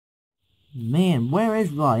Man, where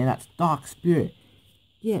is Ronnie, that dark spirit?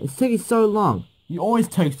 Yeah, it's taking so long. You always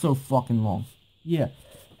take so fucking long. Yeah.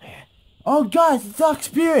 Oh, guys, it's dark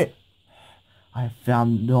spirit! I have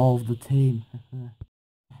found all of the team.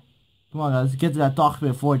 Come on, guys, let's get to that dark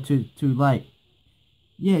spirit before it's too late.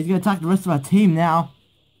 Yeah, he's gonna attack the rest of our team now.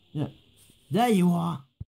 Yeah. There you are.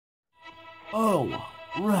 Oh,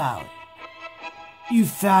 Rowdy. You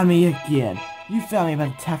found me again. You found me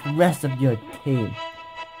about to attack the rest of your team.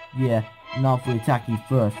 Yeah, not if we attack you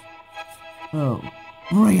first. Oh,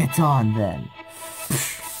 bring it on then.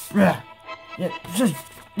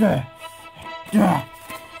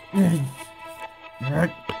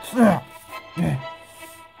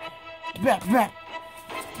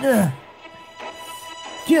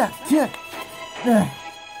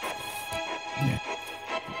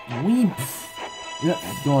 Weep.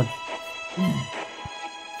 God.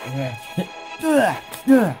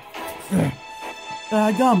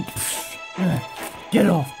 Gum. Get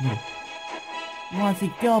off me. You want to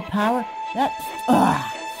see girl power?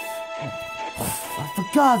 For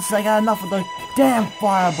God's sake, I got enough of the damn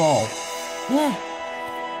fireball.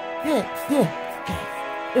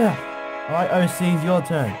 Alright, OC, it's your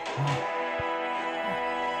turn.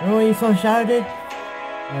 Remember when you saw Shadow did? I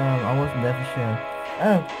wasn't there for sure.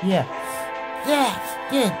 Oh, yeah.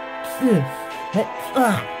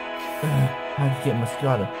 How'd you get my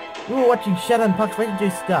starter? We were watching Shadow and Puck's Racing do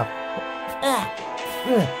stuff.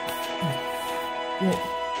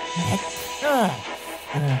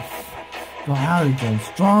 God, how are you getting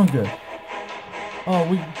stronger? Oh,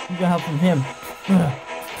 we got help from him.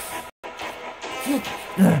 Get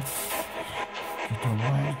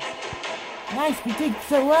away. Nice, we did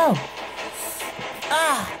so well.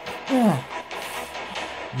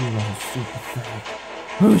 You are a super fan.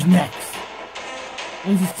 Who's next?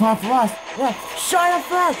 This is time for us. Shut up,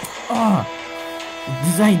 Frank!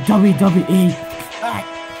 This ain't WWE.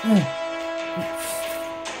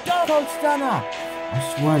 Go, Coach Stunner!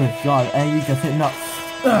 I swear to God, and you just hitting up.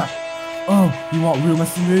 Oh, you want real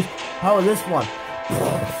wrestling moves? How about this one?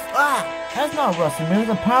 That's not wrestling moves,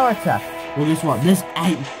 it's a power attack. Well, guess what? This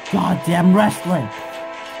ain't goddamn wrestling.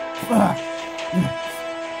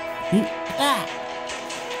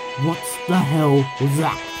 What the hell was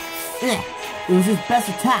that? It was his best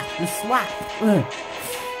attack, the slap.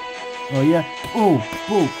 Oh yeah. Oh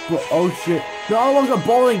shit. No longer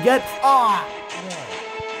bowling gets.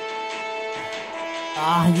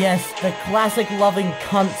 Yes, the classic loving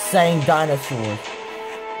cunt saying dinosaurs.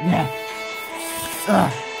 Yeah.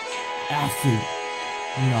 Acid.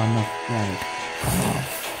 Not enough damage.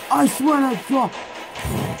 I swear to God.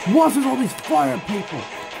 What's with all these fire people?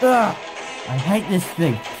 I hate this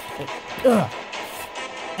thing.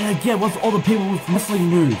 And again, what's all the people with wrestling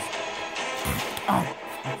moves?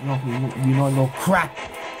 You know no crap.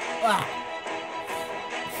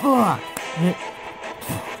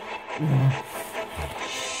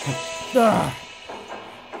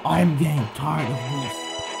 I'm getting tired of this.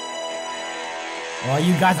 Well,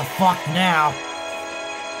 you guys are fucked now.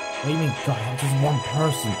 What do you mean, God? I'm just one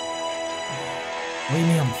person. What do you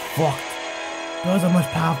mean I'm fucked? Those are much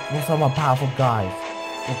powerful, some more powerful guys.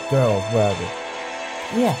 Or girls, whatever.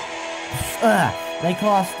 Yeah. They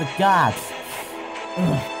call us the gods.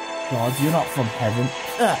 Gods, you're not from heaven.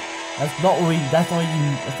 That's not what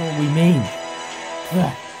we mean.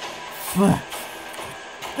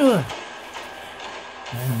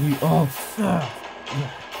 And we all.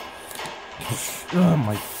 Oh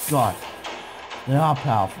my God. They are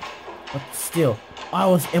powerful. But still, I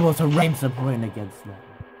was able to reign supreme against them.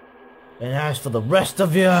 And as for the rest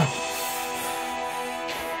of you,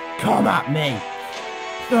 come at me.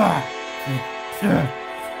 God.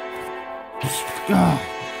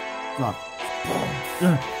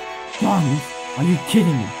 Thomas, are you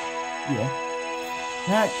kidding me? Yeah.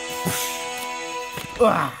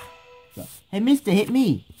 Hey, mister, hit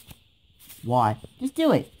me. Why? Just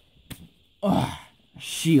do it.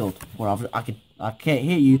 Shield. Well, I can't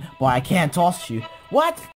hit you, but I can toss you.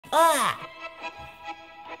 What?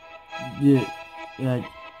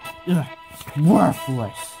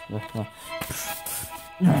 Worthless.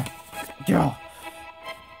 Go.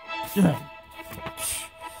 Good.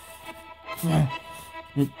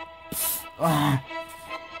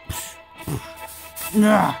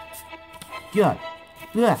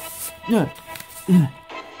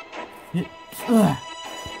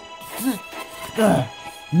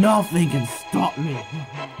 Nothing can stop me.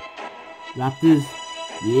 Got this?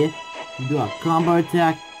 Yeah. You do a combo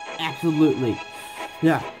attack? Absolutely.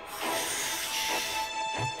 Yeah.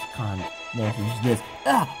 What kind of message is this?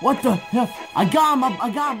 What the hell? I got him,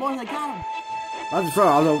 boys, I got him. I'm sorry,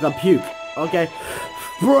 I was gonna puke. Okay.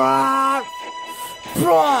 Bruh!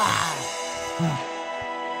 Bruh!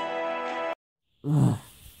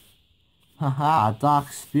 Haha,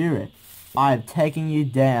 Dark Spirit. I am taking you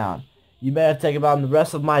down. You may have taken down the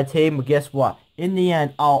rest of my team, but guess what? In the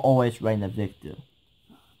end, I'll always reign the victor.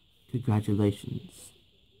 Congratulations.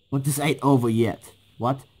 But this ain't over yet.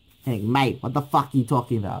 What? Hey, mate, what the fuck are you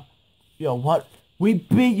talking about? Yo, what? We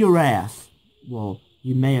beat your ass. Well,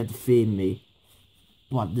 you may have defeated me,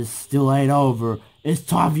 but this still ain't over. It's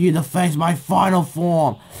time for you to face my final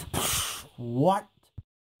form. What?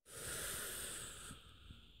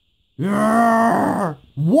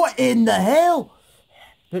 What in the hell?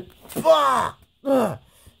 Get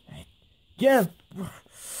him.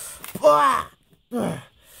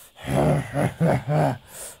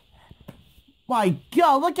 My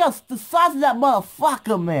God, look at the size of that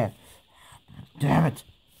motherfucker, man. Damn it.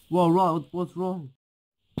 Well, what's wrong?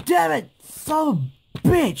 Damn it, son of a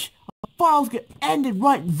bitch. The files get ended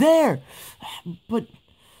right there. But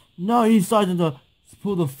no, he decided to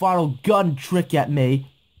pull the final gun trick at me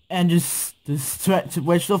and just threat to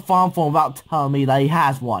switch the farm form without telling me that he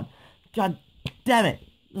has one. God damn it.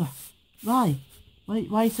 Why are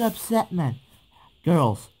you so upset, man?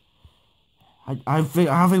 Girls, I don't think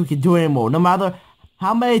we can do it anymore. No matter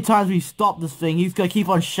how many times we stop this thing, he's gonna keep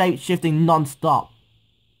on shape-shifting non-stop.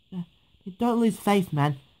 Don't lose faith,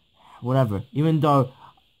 man. Whatever. Even though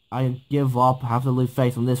I give up, I have to lose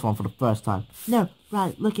faith on this one for the first time. No,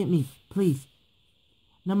 right, look at me, please.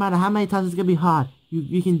 No matter how many times it's gonna be hard,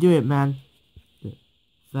 you can do it, man.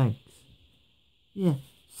 Thanks. Yeah,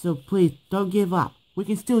 so please, don't give up. We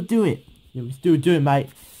can still do it. Yeah, we can still do it, mate.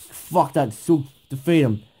 Fuck that, still defeat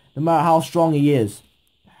him. No matter how strong he is.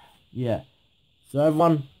 Yeah. So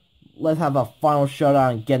everyone, let's have a final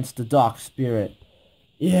showdown against the Dark Spirit.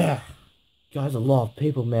 Yeah. Guys, a lot of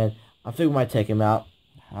people, man. I think we might take him out.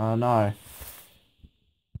 I don't know.